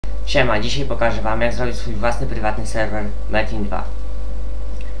Siema, dzisiaj pokażę wam, jak zrobić swój własny prywatny serwer metin2.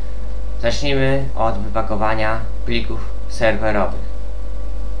 Zacznijmy od wypakowania plików serwerowych.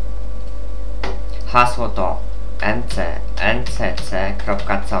 Hasło to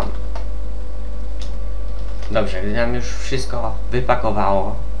ncc.com. Dobrze, gdy nam już wszystko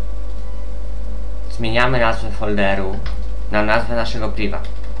wypakowało, zmieniamy nazwę folderu na nazwę naszego priva.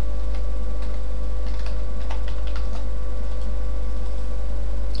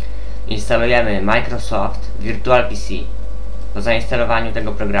 Instalujemy Microsoft Virtual PC. Po zainstalowaniu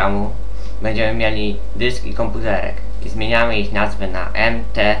tego programu będziemy mieli dysk i komputerek i zmieniamy ich nazwę na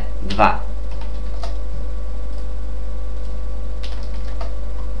metin2.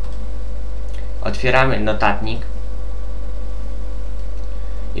 Otwieramy notatnik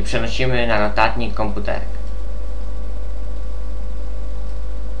i przenosimy na notatnik komputerek.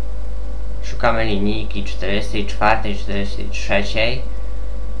 Szukamy linijki 44, 43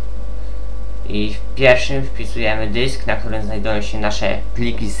 i w pierwszym wpisujemy dysk, na którym znajdują się nasze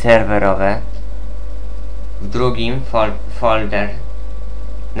pliki serwerowe. W drugim folder,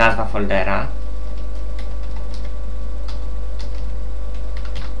 nazwa foldera.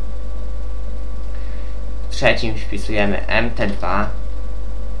 W trzecim wpisujemy metin2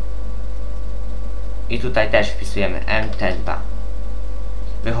 i tutaj też wpisujemy metin2.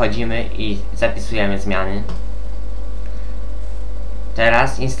 Wychodzimy i zapisujemy zmiany.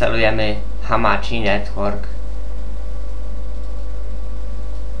 Teraz instalujemy chamchi network.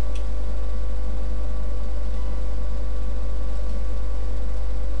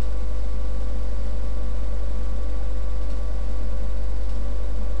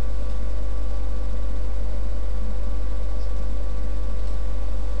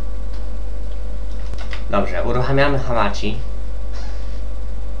 Dobrze, uruchamiamy chamchi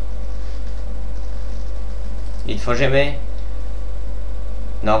i tworzymy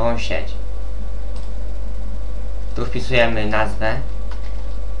nową sieć. Tu wpisujemy nazwę.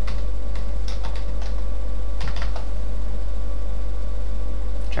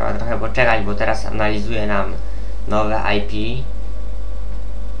 Trzeba trochę poczekać, bo teraz analizuje nam nowe IP.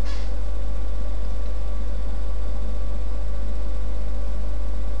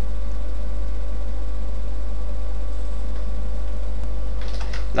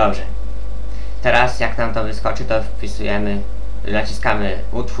 Dobrze. Teraz jak nam to wyskoczy, to wpisujemy, naciskamy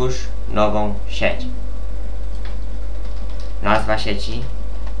utwórz nową sieć. Nazwa sieci.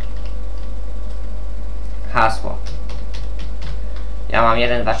 Hasło. Ja mam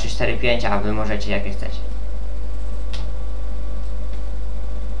 1, 2, 3, 4, 5, a wy możecie jakie chcecie.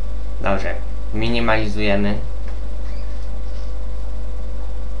 Dobrze. Minimalizujemy.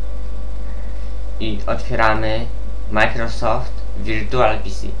 I otwieramy Microsoft Virtual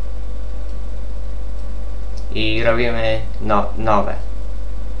PC. I robimy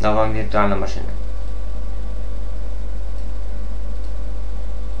nową wirtualną maszynę.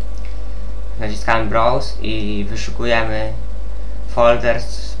 Naciskamy browse i wyszukujemy folder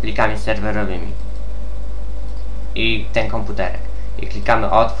z plikami serwerowymi i ten komputerek. I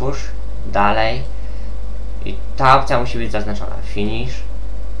klikamy otwórz, dalej i ta opcja musi być zaznaczona. Finish,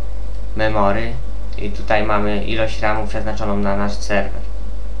 memory i tutaj mamy ilość RAMu przeznaczoną na nasz serwer.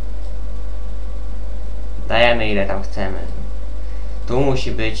 Dajemy ile tam chcemy. Tu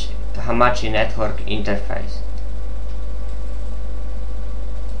musi być chamchi network interface.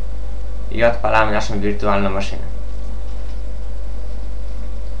 I odpalamy naszą wirtualną maszynę.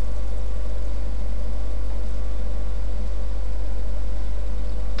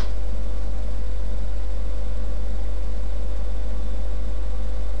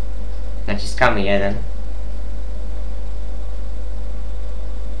 Naciskamy 1.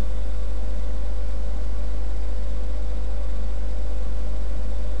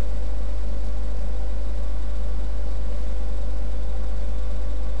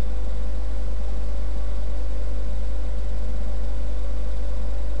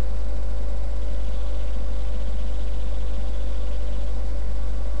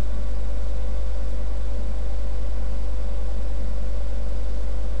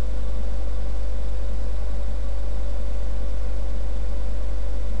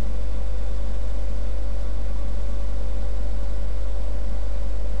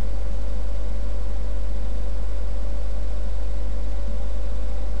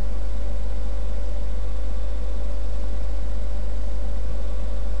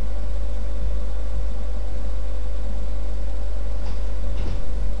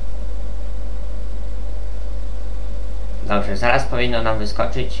 Dobrze, zaraz powinno nam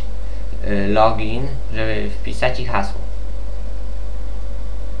wyskoczyć login, żeby wpisać i hasło.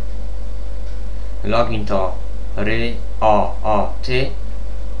 Login to ty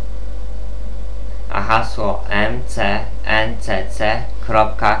a hasło mcncc.com.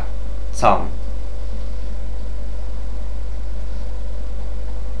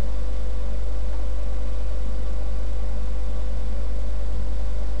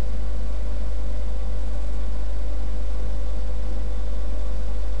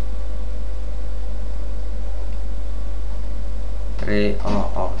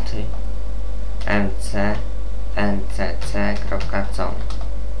 prioty mcncc.com.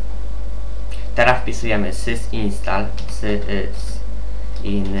 Teraz wpisujemy sysinstall sysinstall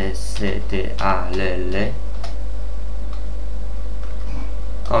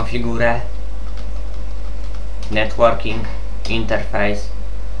konfigurę networking interface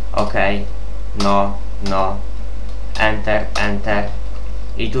OK, no, enter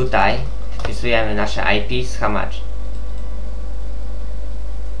i tutaj wpisujemy nasze IP z chamchi.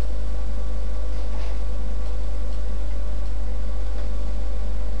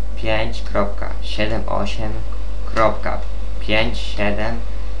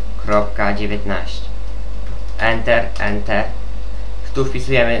 .7.8.57.19. Enter. Tu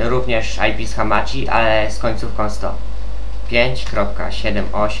wpisujemy również IP z chamchi, ale z końcówką 100.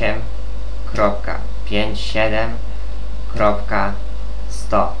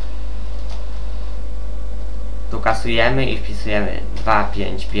 5.7.8.57.100. Tu kasujemy i wpisujemy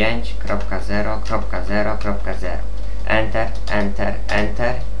 255.0.0.0.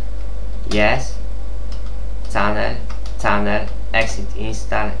 Enter. Yes, channel, exit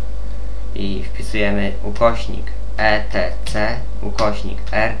install i wpisujemy ukośnik etc, ukośnik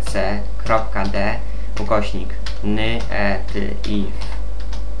rc.d, ukośnik if,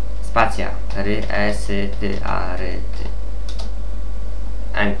 spacja aryty.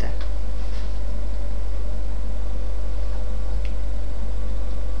 Enter.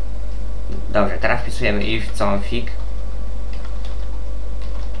 Dobrze, teraz wpisujemy if config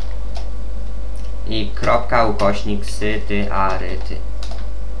i ukośnik aryty.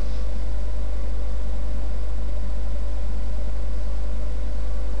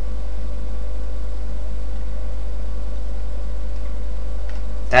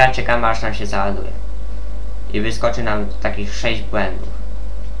 Teraz czekamy, aż nam się załaduje i wyskoczy nam takich 6 błędów.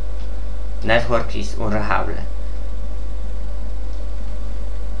 Network is unreachable.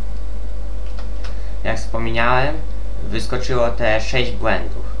 Jak wspomniałem, wyskoczyło te 6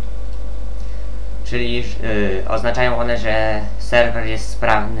 błędów, czyli oznaczają one, że serwer jest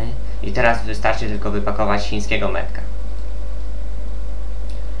sprawny i teraz wystarczy tylko wypakować chińskiego metka.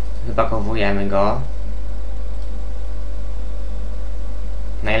 Wypakowujemy go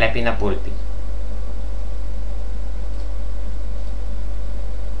najlepiej na pulpit.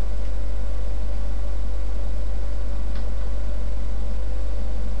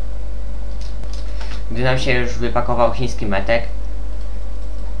 Gdy nam się już wypakował chiński metek,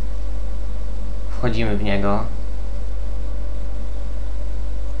 wchodzimy w niego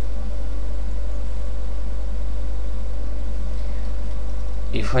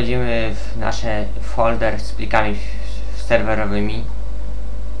i wchodzimy w nasze folder z plikami serwerowymi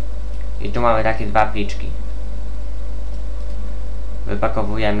i tu mamy takie 2 pliczki.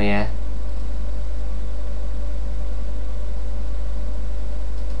 Wypakowujemy je.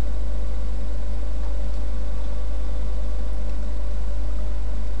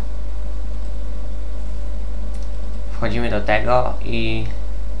 Wchodzimy do tego i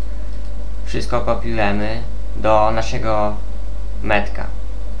wszystko kopiujemy do naszego metka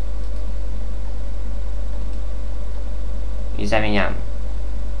i zamieniamy.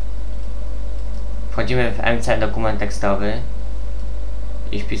 Wchodzimy w MC dokument tekstowy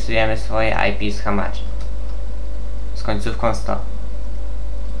i wpisujemy swoje IP z chamchi z końcówką 100.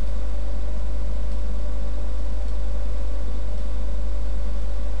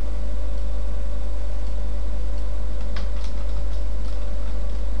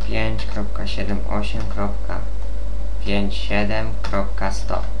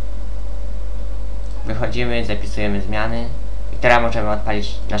 .7.8.57.100. Wychodzimy, zapisujemy zmiany i teraz możemy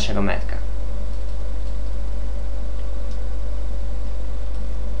odpalić naszego metka.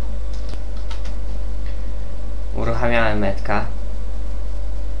 Uruchamiamy metka.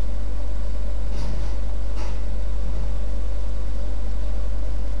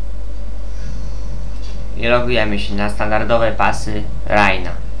 I logujemy się na standardowe pasy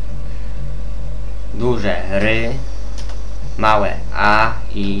Raina. Duże ry, małe a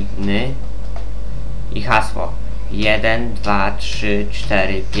i ny i hasło 1, 2, 3,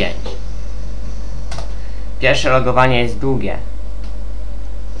 4, 5. Pierwsze logowanie jest długie,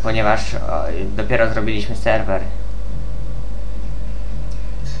 ponieważ dopiero zrobiliśmy serwer,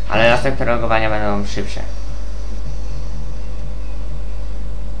 ale następne logowania będą szybsze.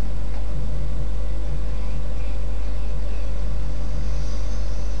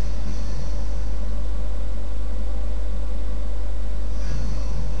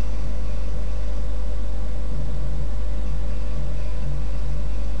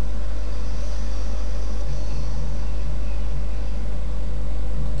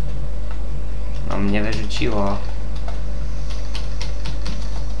 wróciło.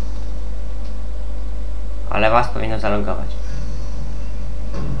 Ale was powinno zalogować.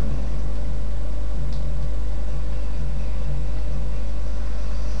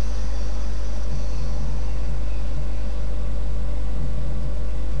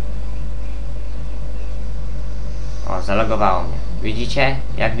 O, zalogowało mnie. Widzicie?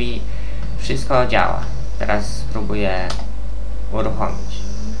 Jak wszystko działa. Teraz spróbuję uruchomić.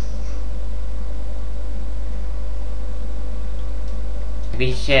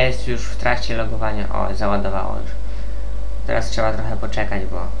 Widzicie, jest już w trakcie logowania. O, załadowało już. Teraz trzeba trochę poczekać,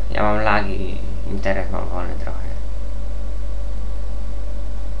 bo ja mam lagi i internet mam wolny trochę.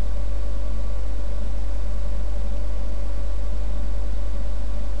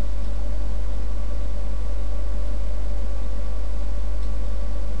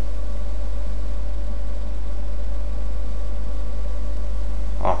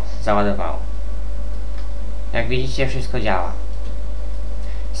 O, załadowało. Jak widzicie, wszystko działa.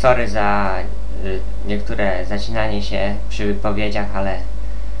 Sorry za niektóre zacinanie się przy wypowiedziach, ale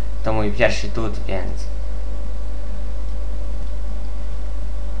to mój pierwszy TUT, więc